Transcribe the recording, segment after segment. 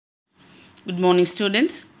Good morning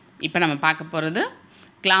students. இப்போ நம்ம பார்க்க போகிறது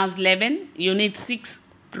class 11 unit 6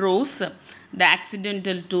 prose the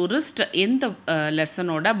accidental tourist இந்த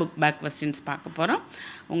லெசனோட book back questions பார்க்க போகிறோம்.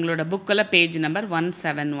 உங்களோட புக்கில் பேஜ் நம்பர்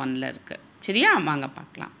 171ல் இருக்குது. சரியா, வாங்க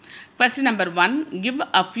பார்க்கலாம். Question number 1, give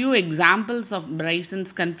a few examples of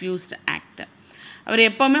Bryson's confused act. அவர்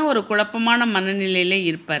எப்போவுமே ஒரு குழப்பமான மனநிலையிலே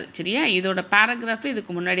இருப்பார். சரியா, இதோட பேராகிராஃபு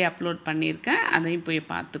இதுக்கு முன்னாடி அப்லோட் பண்ணியிருக்கேன், அதையும் போய்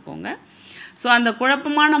பார்த்துக்கோங்க. ஸோ அந்த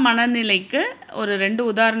குழப்பமான மனநிலைக்கு ஒரு 2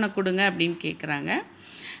 உதாரணம் கொடுங்க அப்படின்னு கேட்குறாங்க.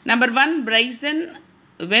 Number 1,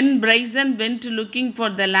 Bryson went looking for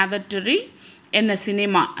the lavatory in a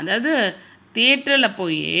cinema. அதாவது தியேட்டரில்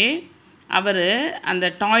போய் அவர் அந்த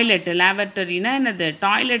லேவட்டரினா என்னது,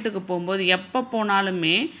 டாய்லெட்டுக்கு போகும்போது எப்போ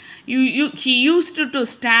போனாலுமே he used to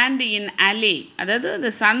stand in alley, அதாவது அந்த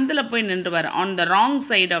சந்தில் போய் நின்றுவார் on the wrong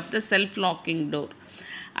side of the self-locking door.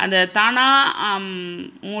 அந்த தானாக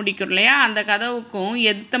மூடிக்கும் இல்லையா, அந்த கதவுக்கும்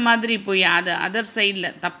எத்த மாதிரி போய் அதர்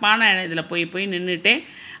சைடில் தப்பான இதில் போய் நின்றுட்டே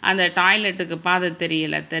அந்த டாய்லெட்டுக்கு பாதை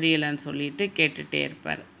தெரியலைன்னு சொல்லிட்டு கேட்டுகிட்டே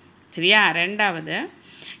இருப்பார். சரியா, 2வது,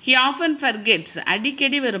 he often forgets,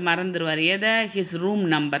 அடிக்கடி இவர் மறந்துடுவார் எதை, his room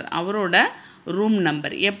number, அவரோட ரூம்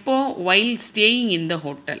நம்பர். எப்போ, while staying in the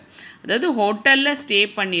hotel, அதாவது ஹோட்டலில் ஸ்டே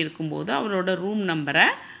பண்ணியிருக்கும்போது அவரோட ரூம் நம்பரை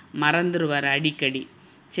மறந்துடுவார் அடிக்கடி.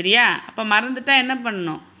 சரியா, அப்போ மறந்துட்டா என்ன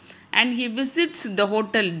பண்ணணும், and he visits the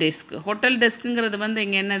hotel டெஸ்க்குங்கிறது வந்து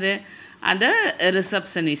இங்கே என்னது, அது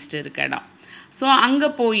ரிசப்ஷனிஸ்ட் இருக்க இடம். ஸோ அங்கே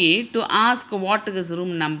போய் to ask what his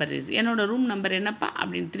room number is, என்னோடய ரூம் நம்பர் என்னப்பா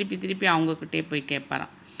அப்படின்னு திருப்பி அவங்கக்கிட்டே போய்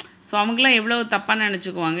கேட்பாராம். ஸோ அவங்களாம் எவ்வளோ தப்பாக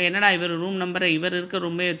நினச்சிக்குவாங்க, என்னடா இவர் ரூம் நம்பரை இவர் இருக்க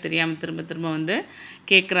ரூமே தெரியாமல் திரும்ப வந்து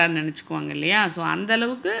கேட்குறாருன்னு நினச்சிக்குவாங்க இல்லையா. ஸோ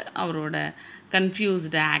அந்தளவுக்கு அவரோட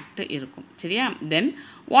கன்ஃபியூஸ்டு ஆக்ட் இருக்கும். சரியா, then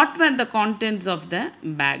what were the contents of the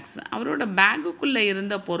packs, அவரோட பேக்குக்குள்ளே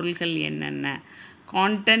இருந்த பொருள்கள் என்னென்ன.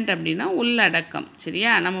 கான்டென்ட் அப்படின்னா உள்ளடக்கம்.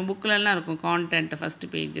 சரியா, நம்ம புக்கிலலாம் இருக்கும் கான்டென்ட்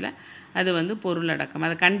ஃபஸ்ட்டு பேஜில், அது வந்து பொருளடக்கம்.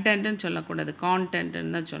 அது கண்டென்ட்டுன்னு சொல்லக்கூடாது,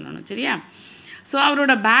 கான்டென்ட்டுன்னு தான் சொல்லணும். சரியா, ஸோ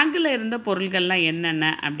அவரோட பேக்கில் இருந்த பொருள்கள்லாம் என்னென்ன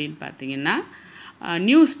அப்படின்னு பார்த்தீங்கன்னா,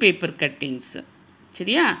 நியூஸ் பேப்பர் கட்டிங்ஸு.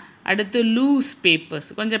 சரியா, அடுத்து லூஸ் பேப்பர்ஸ்,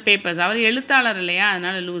 கொஞ்சம் பேப்பர்ஸ், அவர் எழுத்தாளர் இல்லையா,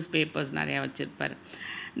 அதனால் லூஸ் பேப்பர்ஸ் நிறையா வச்சுருப்பார்.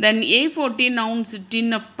 தென் A14 ounce tin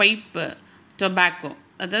of pipe tobacco,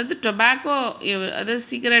 அதாவது டொபாக்கோ, அதாவது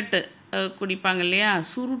சிகரெட்டு குடிப்பாங்க இல்லையா,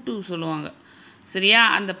 சுருட்டு சொல்லுவாங்க. சரியா,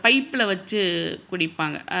 அந்த பைப்பில் வச்சு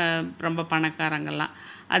குடிப்பாங்க ரொம்ப பணக்காரங்கள்லாம்.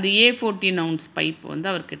 அது A14 ounce பைப் வந்து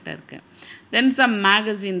அவர்கிட்ட இருக்குது. தென் சம்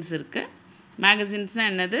மேகசின்ஸ் இருக்குது. மேகசின்ஸ்னால்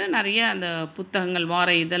என்னது, நிறைய அந்த புத்தகங்கள், வார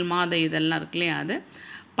இதழ், மாத இதழ்லாம் இருக்கு இல்லையா, அது.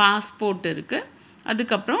 பாஸ்போர்ட் இருக்குது.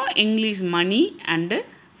 அதுக்கப்புறம் இங்கிலீஷ் மணி அண்டு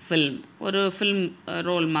ஃபில்ம், ஒரு ஃபில்ம்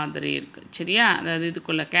ரோல் மாதிரி இருக்குது. சரியா, அதாவது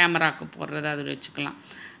இதுக்குள்ளே கேமராவுக்கு போடுறது அது வச்சுக்கலாம்.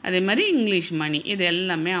 அதே மாதிரி இங்கிலீஷ் மணி, இது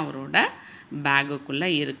எல்லாமே அவரோட பேக்குக்குள்ளே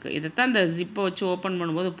இருக்குது. இதைத்தான் அந்த ஜிப்பை வச்சு ஓப்பன்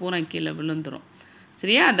பண்ணும்போது பூரா கீழே விழுந்துடும்.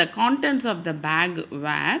 சரியா, த contents of the back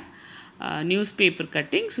where newspaper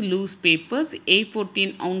cuttings, loose papers,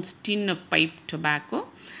 A14 ounce tin of pipe tobacco,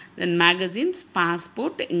 then magazines,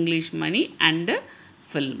 passport, English money and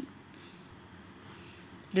film.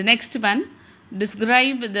 The next one,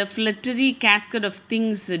 describe the fluttery cascade of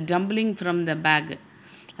things tumbling from the bag.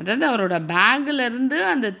 அதாவது அவரோட பேக்கிலேருந்து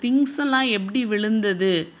அந்த things எல்லாம் எப்படி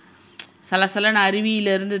விழுந்தது, சலசலன்னு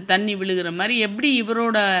அருவியிலேருந்து தண்ணி விழுகிற மாதிரி எப்படி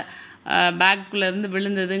இவரோட பேக்குள்ளேருந்து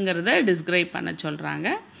விழுந்ததுங்கிறத டிஸ்கிரைப் பண்ண சொல்கிறாங்க.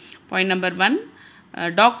 Point number 1,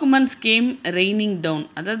 documents game raining down,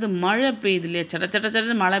 அதாவது மழை பெய்யுது இல்லையா,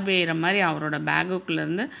 சட மழை பெய்கிற மாதிரி அவரோட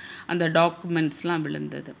பேக்குள்ளேருந்து அந்த டாக்குமெண்ட்ஸ்லாம்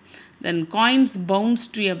விழுந்தது. தென் coins bounce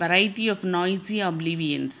to a variety of noisy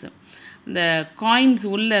அப்ளிவியன்ஸ், இந்த காயின்ஸ்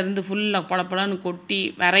உள்ளேருந்து ஃபுல்லாக பளபளன்னு கொட்டி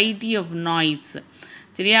வெரைட்டி ஆஃப் நாய்ஸ்.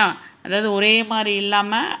 சரியா, அதாவது ஒரே மாதிரி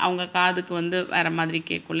இல்லாமல் அவங்க காதுக்கு வந்து வேறு மாதிரி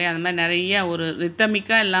கேட்கும் இல்லையா, அது மாதிரி நிறைய ஒரு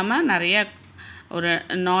ரித்தமிக்காக இல்லாமல் நிறைய ஒரு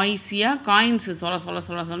நாய்ஸியாக coins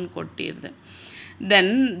சொலன்னு கொட்டிடுது.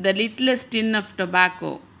 Then the லிட்லெஸ் tin of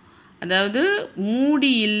tobacco, அதாவது மூடி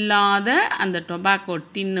இல்லாத அந்த டொபாக்கோ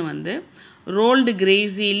டின்னு வந்து rolled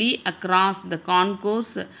கிரேசிலி across the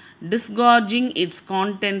கான்கோர்ஸ் டிஸ்கார்ஜிங் it's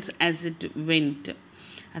contents as it went,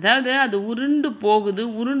 அதாவது அது உருண்டு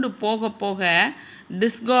போக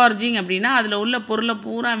டிஸ்கார்ஜிங் அப்படின்னா அதில் உள்ள பொருளை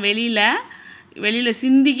பூரா வெளியில்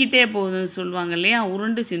சிந்திக்கிட்டே போகுதுன்னு சொல்லுவாங்க இல்லையா,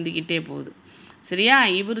 உருண்டு சிந்திக்கிட்டே போகுது. சரியா,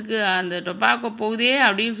 இவருக்கு அந்த டொபாக்கோ போகுதே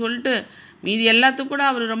அப்படின்னு சொல்லிட்டு மீதி எல்லாத்துக்கும் கூட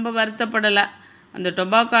அவர் ரொம்ப வருத்தப்படலை, அந்த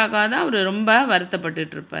டொபாக்கோக்காக தான் அவர் ரொம்ப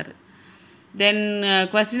வருத்தப்பட்டுருப்பார். Then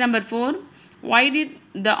question number 4, why did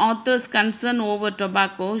the author's concern over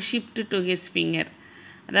tobacco shift to his finger?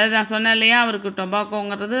 அதாவது நான் சொன்னேன் இல்லையா, அவருக்கு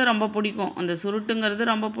டொபாக்கோங்கிறது ரொம்ப பிடிக்கும், அந்த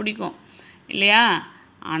சுருட்டுங்கிறது ரொம்ப பிடிக்கும் இல்லையா,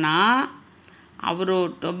 ஆனால்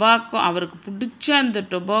டொபாக்கோ அவருக்கு பிடிச்ச அந்த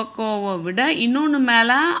டொபாக்கோவை விட இன்னொன்று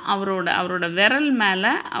மேலே அவரோட விரல்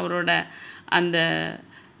மேலே அவரோட அந்த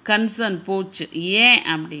கன்சர்ன் போச்சு. ஏன்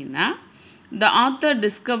அப்படின்னா, the author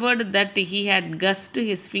discovered that he had gussed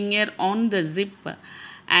his finger on the zip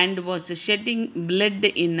and was shedding blood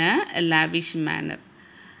in a lavish manner.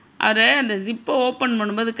 அவர் அந்த ஜிப்பை ஓப்பன்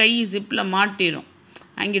பண்ணும்போது கை ஜிப்பில் மாட்டிடும்.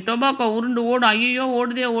 அங்கே டொபாக்கோ உருண்டு ஓடும். ஐயோ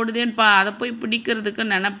ஓடுதேன்னு அதை போய் பிடிக்கிறதுக்கு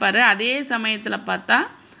நினைப்பார். அதே சமயத்தில் பார்த்தா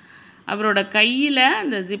அவரோட கையில்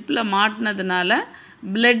அந்த ஜிப்பில் மாட்டினதுனால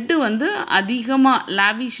பிளட்டு வந்து அதிகமாக,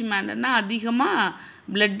 லாவிஷ் மேனர்னால் அதிகமாக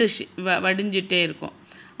பிளட்டு வடிஞ்சிட்டே இருக்கும்.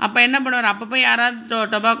 அப்போ என்ன பண்ணுவார், அப்போ போய் யாராவது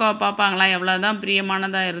டொபாக்கோவை பார்ப்பாங்களா, எவ்வளோ தான்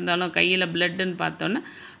பிரியமானதாக இருந்தாலும் கையில் பிளட்டுன்னு பார்த்தோன்னே.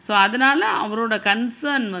 ஸோ அதனால் அவரோட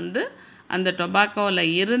கன்சர்ன் வந்து அந்த டொபாக்கோவில்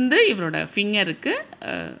இருந்து இவரோட ஃபிங்கருக்கு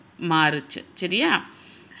மாறுச்சு. சரியா?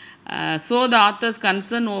 So the author's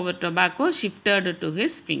concern over tobacco shifted to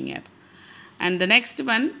his finger. And the next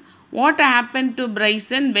one, what happened to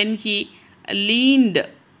Bryson when he leaned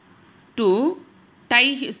to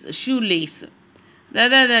tie his shoelace?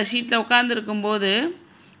 அதாவது அந்த ஷீட்டில் உட்காந்துருக்கும்போது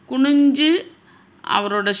குனிஞ்சு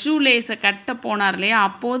அவரோட ஷூலேஸை கட்ட போனார் இல்லையா,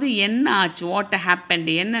 அப்போது என்ன ஆச்சு? வாட் ஹேப்பன்ட்,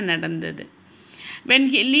 என்ன நடந்தது? When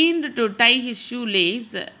he leaned to tie his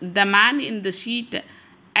shoelace, the man in the seat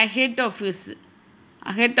ahead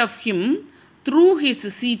of him threw his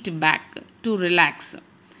seat back to relax.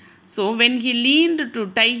 So when he leaned to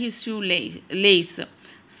tie his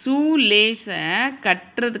shoelace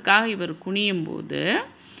கட்டுறதுக்காக இவர் குனியும் போது,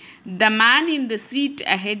 the man in the seat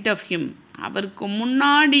ahead of him, அவருக்கு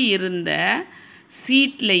முன்னாடி இருந்த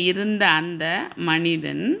சீட்டில் இருந்த அந்த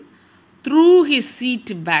மனிதன் த்ரூ ஹிஸ்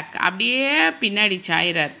சீட் பேக், அப்படியே பின்னாடி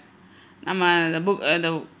சாயிறார். நம்ம அந்த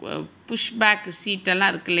புஷ்பேக்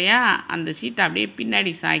சீட்டெல்லாம் இருக்கு இல்லையா, அந்த சீட்டை அப்படியே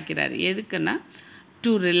பின்னாடி சாய்க்கிறார். எதுக்குன்னா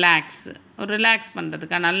டு ரிலாக்ஸ்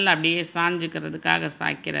பண்ணுறதுக்காக, நல்லா அப்படியே சாஞ்சுக்கிறதுக்காக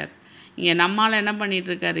சாய்க்கிறார். இங்கே நம்மால் என்ன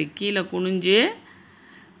பண்ணிகிட்ருக்காரு, கீழே குனிஞ்சு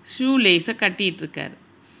ஷூலேஸை கட்டிகிட்ருக்காரு.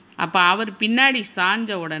 அப்போ அவர் பின்னாடி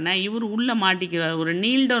சாஞ்ச உடனே இவர் உள்ளே மாட்டிக்குவார். ஒரு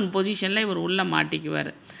நீல் டவுன் பொசிஷனில் இவர் உள்ளே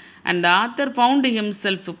மாட்டிக்குவார். And the author found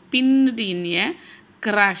himself பின்டு in a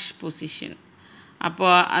crash position.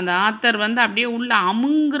 அப்போது அந்த ஆத்தர் வந்து அப்படியே உள்ளே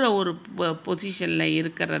அமுங்குற ஒரு பொசிஷனில்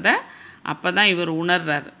இருக்கிறத அப்போ தான் இவர்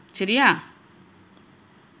உணர்றார். சரியா?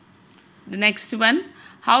 The next one,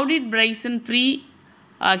 how did Bryson free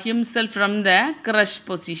himself from the crush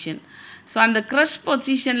position? So அந்த க்ரஷ்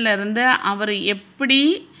பொசிஷனில் இருந்து அவர் எப்படி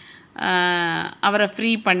அவரை ஃப்ரீ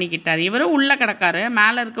பண்ணிக்கிட்டார்? இவரும் உள்ளே கிடக்காரு,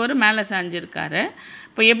 மேலே இருக்கவர் மேலே சாஞ்சிருக்காரு.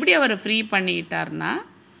 இப்போ எப்படி அவரை free பண்ணிக்கிட்டார்னா,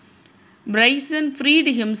 Bryson freed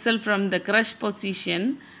himself from the crush position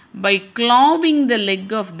by clawing the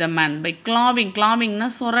leg of the man. By clawingனா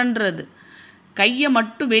சுரண்டுறது, கையை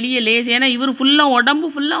மட்டும் வெளியே ஏன்னா இவர் ஃபுல்லாக உடம்பு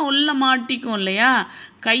ஃபுல்லாக உள்ள மாட்டிக்கும் இல்லையா,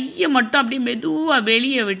 கையை மட்டும் அப்படியே மெதுவாக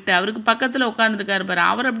வெளியே விட்டு, அவருக்கு பக்கத்தில் உட்காந்துருக்காரு பாரு,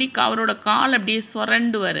 அவரோட கால் அப்படியே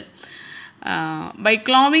சுரண்டுவார். By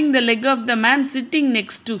clawing the leg of the man sitting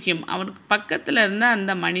next to him, அவருக்கு பக்கத்தில் இருந்த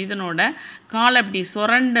அந்த மனிதனோட கால் அப்படி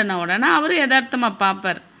சுரண்டின உடனே அவர் யதார்த்தமாக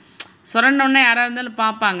பார்ப்பார். சுரண்டோடனே யாராக இருந்தாலும்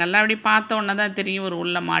பார்ப்பாங்கல்ல, அப்படி பார்த்த உடனே தான் தெரியும் ஒரு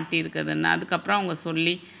உள்ளே மாட்டி இருக்குதுன்னு. அதுக்கப்புறம் அவங்க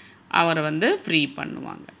சொல்லி அவரை வந்து ஃப்ரீ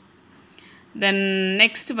பண்ணுவாங்க. Then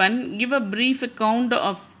next one, give a brief account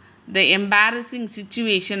of the embarrassing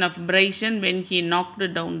situation of Bryson when he knocked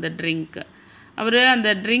down the drink. அவர்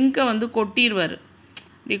அந்த ட்ரிங்க்கை வந்து கொட்டிடுவார்.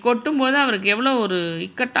 இப்படி கொட்டும்போது அவருக்கு எவ்வளோ ஒரு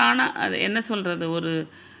இக்கட்டான, அது என்ன சொல்கிறது, ஒரு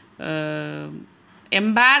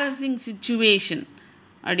எம்பாரசிங் சிச்சுவேஷன்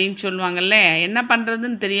அப்படின்னு சொல்லுவாங்கல்ல, என்ன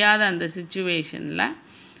பண்ணுறதுன்னு தெரியாத அந்த சிச்சுவேஷனில்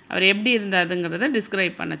அவர் எப்படி இருந்தாதுங்கிறத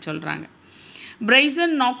டிஸ்கிரைப் பண்ண சொல்கிறாங்க.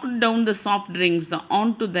 Bryson knocked down the soft drinks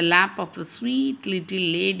onto the lap of the sweet little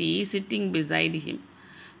lady sitting beside him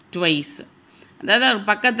twice. அதாவது அவர்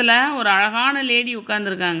பக்கத்தில் ஒரு அழகான லேடி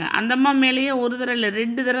உட்காந்துருக்காங்க, அந்த அம்மா மேலேயே ஒரு தடவை இல்லை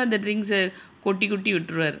 2 தடவை அந்த ட்ரிங்க்ஸை கொட்டி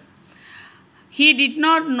விட்டுருவார். He did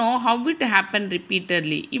not know how it happened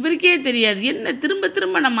repeatedly. இவருக்கே தெரியாது என்ன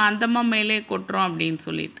திரும்ப நம்ம அந்த அம்மா மேலே கொட்டுறோம் அப்படின்னு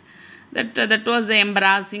சொல்லிட்டு. That was the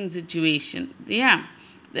embarrassing situation. Yeah.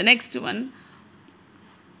 The next one,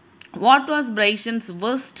 what was Bryson's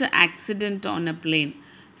worst accident on a plane?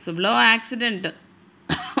 So இவ்வளோ ஆக்சிடெண்ட்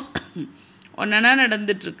ஒன்றா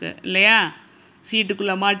நடந்துட்டுருக்கு இல்லையா,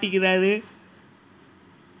 சீட்டுக்குள்ளே மாட்டிக்கிறாரு,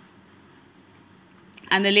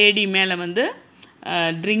 அந்த லேடி மேலே வந்து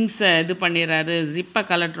ட்ரிங்க்ஸை இது பண்ணிடுறாரு, ஜிப்பை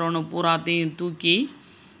கலட்டுறோன்னு பூராத்தையும் தூக்கி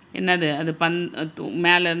என்னது அது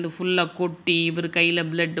மேலேருந்து ஃபுல்லாக கொட்டி இவர் கையில்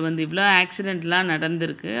பிளட் வந்து இவ்வளோ ஆக்சிடெண்ட்லாம்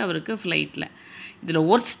நடந்திருக்கு அவருக்கு ஃப்ளைட்டில். இதில்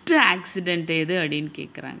ஒர்ஸ்ட்டு ஆக்சிடெண்ட் எது அப்படின்னு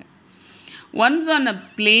கேட்குறாங்க. Once on a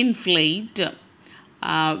plane flight,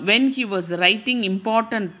 when he was writing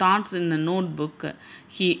important thoughts in a notebook,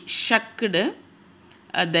 he shucked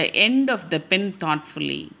the end of the pen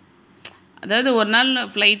thoughtfully. அதாவது ஒரு நாள்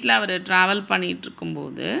ஃப்ளைட்டில் அவர் ட்ராவல்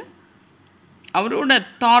பண்ணிகிட்ருக்கும்போது அவரோட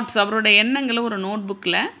தாட்ஸ், அவரோட எண்ணங்களை ஒரு நோட்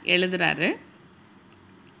புக்கில் எழுதுகிறாரு.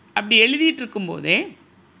 அப்படி எழுதிட்டு இருக்கும்போதே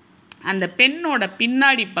அந்த பெண்ணோட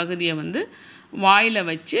பின்னாடி பகுதியை வந்து வாயில்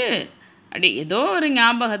வச்சு அப்படியே ஏதோ ஒரு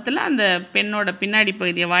ஞாபகத்தில் அந்த பெண்ணோட பின்னாடி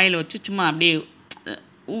பகுதியை வாயில் வச்சு சும்மா அப்படியே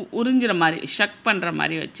உறிஞ்சிற மாதிரி, ஷக் பண்ணுற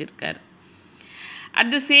மாதிரி வச்சுருக்கார். At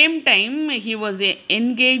the same time, he was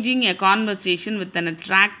engaging a conversation with an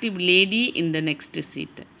attractive lady in the next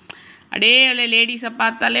seat. அப்படியே லேடிஸை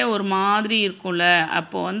பார்த்தாலே ஒரு மாதிரி இருக்கும்ல,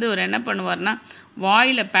 அப்போது வந்து அவர் என்ன பண்ணுவார்னா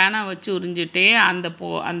வாயில் பேனா வச்சு உறிஞ்சிட்டே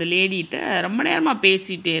அந்த லேடிகிட்ட ரொம்ப நேரமாக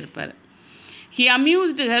பேசிகிட்டே இருப்பார். He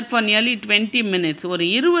amused her for nearly 20 minutes. ஒரு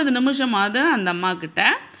 20 நிமிஷமாவது அந்த அம்மாக்கிட்ட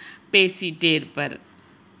பேசிகிட்டே இருப்பார்.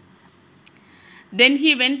 Then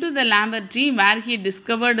he went to the laboratory where he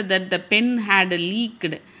discovered that the pen had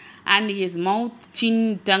leaked and his mouth, chin,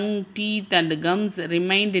 tongue, teeth and gums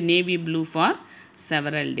remained navy blue for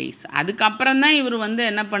several days. அதுக்கப்புறம் தான் இவர் வந்து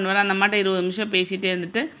என்ன பண்ணுவார், அந்த மாட்ட 20 நிமிஷம் பேசிகிட்டே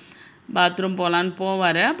இருந்துட்டு பாத்ரூம் போகலான்னு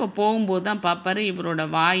போவார். அப்போ போகும்போது தான் பார்ப்பார் இவரோட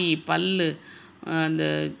வாய், பல், அந்த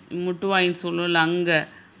முட்டுவாயின்னு சொல்லல அங்கே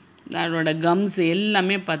அதோட கம்ஸ்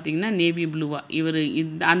எல்லாமே பார்த்திங்கன்னா நேவி ப்ளூவாக. இவர்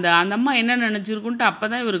அந்த அம்மா என்ன நினச்சிருக்குன்ட்டு அப்போ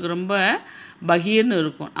தான் இவருக்கு ரொம்ப பகீர்னு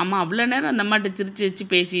இருக்கும். அம்மா அவ்வளோ நேரம் அந்த அம்மாட்ட சிரிச்சு வச்சு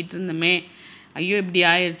பேசிகிட்டு இருந்தோமே, ஐயோ இப்படி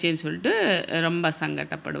ஆயிடுச்சேன்னு சொல்லிட்டு ரொம்ப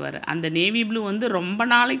சங்கடப்படுவார். அந்த நேவி ப்ளூ வந்து ரொம்ப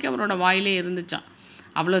நாளைக்கு அவரோட வாயிலே இருந்துச்சான்,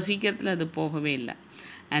 அவ்வளோ சீக்கிரத்தில் அது போகவே இல்லை.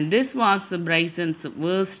 And this was பிரைசன்ஸ்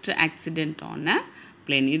worst accident on a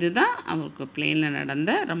plane. இதுதான் அவருக்கு பிளேனில்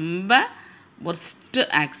நடந்த ரொம்ப worst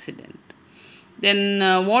accident. Then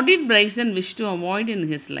what did Bryson wish to avoid in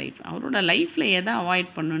his life? அவரோட லைஃப்பில் எதை அவாய்ட்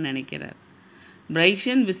பண்ணணும்னு நினைக்கிறார்?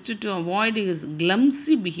 Bryson wished to avoid his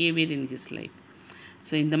clumsy behavior in his life.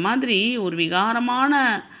 So இந்த மாதிரி ஒரு விகாரமான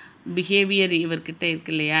பிஹேவியர் இவர்கிட்ட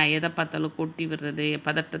இருக்கு இல்லையா, எதை பார்த்தாலும் கொட்டி விடுறது,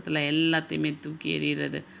 பதட்டத்தில் எல்லாத்தையுமே தூக்கி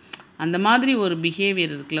எறிகிறது, அந்த மாதிரி ஒரு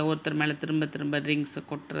பிஹேவியர் இருக்குல்ல, ஒருத்தர் மேலே திரும்ப திரும்ப ட்ரிங்க்ஸை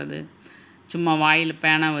கொட்டுறது, சும்மா வாயில்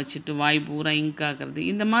பேனா வச்சுட்டு வாய் பூரா இங்க் ஆகிறது,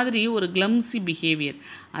 இந்த மாதிரி ஒரு கிளம்ஸி பிஹேவியர்,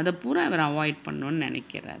 அதை பூரா அவர் அவாய்ட் பண்ணணுன்னு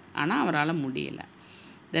நினைக்கிறார். ஆனால் அவரால் முடியலை.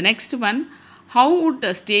 The next one, how would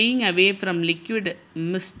staying away from liquid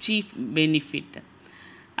mischief benefit.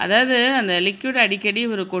 அதாவது அந்த லிக்விட் அடிக்கடி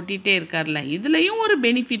இவர் கொட்டிகிட்டே இருக்கார்ல, இதுலேயும் ஒரு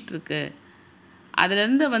பெனிஃபிட் இருக்குது.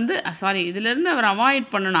 அதிலேருந்து வந்து இதிலேருந்து அவர்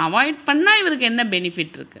அவாய்ட் பண்ணணும். அவாய்ட் பண்ணால் இவருக்கு என்ன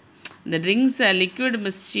பெனிஃபிட் இருக்குது? இந்த ட்ரிங்க்ஸை லிக்விட்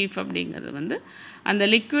மிஸ்சீஃப் அப்படிங்கிறது வந்து அந்த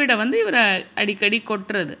லிக்விடை வந்து இவரை அடிக்கடி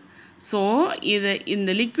கொட்டுறது. ஸோ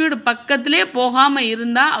இந்த லிக்விட் பக்கத்திலே போகாமல்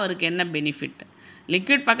இருந்தால் அவருக்கு என்ன பெனிஃபிட்?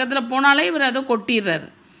 லிக்விட் பக்கத்தில் போனாலே இவர் அதை கொட்டிடுறாரு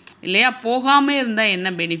இல்லையா, போகாமல் இருந்தால் என்ன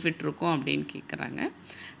பெனிஃபிட் இருக்கும் அப்படின்னு கேட்குறாங்க.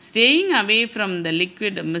 Staying away from the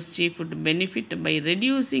liquid mischief would benefit by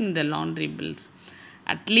reducing the laundry bills.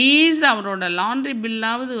 At least அவரோட லாண்ட்ரி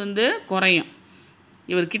பில்லாவது வந்து குறையும்.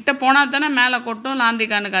 இவர் கிட்ட போனால் தானே மேலே கொட்டும்,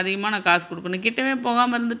 லாண்ட்ரிக்கானுக்கு அதிகமான காசு கொடுக்கணும். கிட்டவே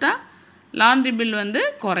போகாமல் இருந்துட்டால் லாண்ட்ரி பில் வந்து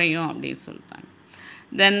குறையும் அப்படின்னு சொல்கிறாங்க.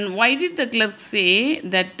 தென் why did the clerk say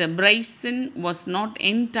that Bryson was not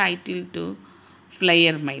entitled to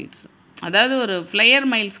flyer miles? அதாவது ஒரு ஃப்ளையர்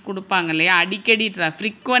மைல்ஸ் கொடுப்பாங்க இல்லையா, அடிக்கடி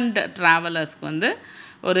ஃப்ரீக்வெண்ட் ட்ராவலர்ஸ்க்கு வந்து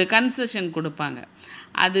ஒரு கன்செஷன் கொடுப்பாங்க.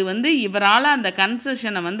 அது வந்து இவரால் அந்த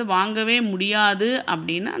கன்செஷனை வந்து வாங்கவே முடியாது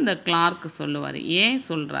அப்படின்னு அந்த கிளார்க் சொல்லுவார். ஏன்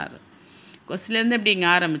சொல்கிறாரு? கொஸ்டின்லேருந்து எப்படி இங்கே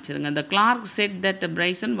ஆரம்பிச்சிருங்க. The clerk said that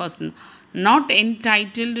Bryson was not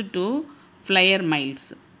entitled to flyer miles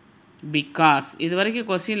because, இது வரைக்கும்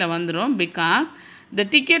கொஸ்டினில் வந்துடும், because the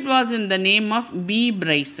ticket was in the name of B.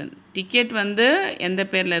 Bryson. Ticket வந்து எந்த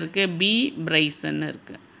பேரில் இருக்குது? பி பிரைசன்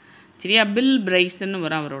இருக்குது. சரியா, பில் பிரைசன்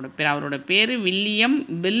வரும் அவரோட பேர். அவரோட பேர் வில்லியம்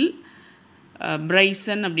பில்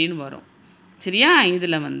பிரைசன் அப்படின்னு வரும். சரியா,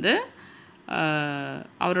 இதில் வந்து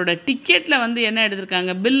அவரோட டிக்கெட்டில் வந்து என்ன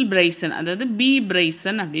எடுத்திருக்காங்க? பில் பிரைசன், அதாவது பி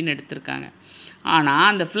பிரைசன் அப்படின்னு எடுத்திருக்காங்க. ஆனால்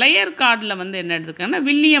அந்த ஃப்ளையர் கார்டில் வந்து என்ன எடுத்திருக்காங்கன்னா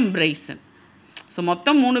வில்லியம் பிரைசன். ஸோ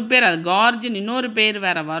மொத்தம் 3 பேர். அது கார்ஜின் இன்னொரு பேர்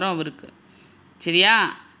வேறு வரும் அவருக்கு. சரியா,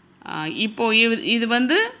 இப்போது இது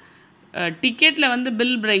வந்து டிக்கெட்டில் வந்து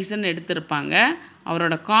பில் பிரைசன் எடுத்திருப்பாங்க,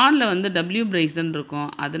 அவரோட கார்டில் வந்து டபிள்யூ பிரைசன் இருக்கும்.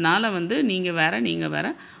 அதனால் வந்து நீங்கள்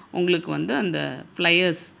வேறு உங்களுக்கு வந்து அந்த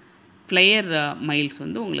ஃப்ளையர் மைல்ஸ்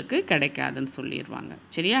வந்து உங்களுக்கு கிடைக்காதுன்னு சொல்லிடுவாங்க.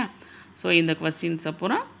 சரியா, ஸோ இந்த கொஸ்டின்ஸை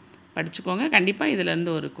பூரா படிச்சுக்கோங்க. கண்டிப்பாக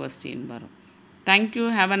இதிலேருந்து ஒரு கொஸ்டின் வரும். Thank you,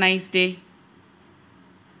 have a nice day.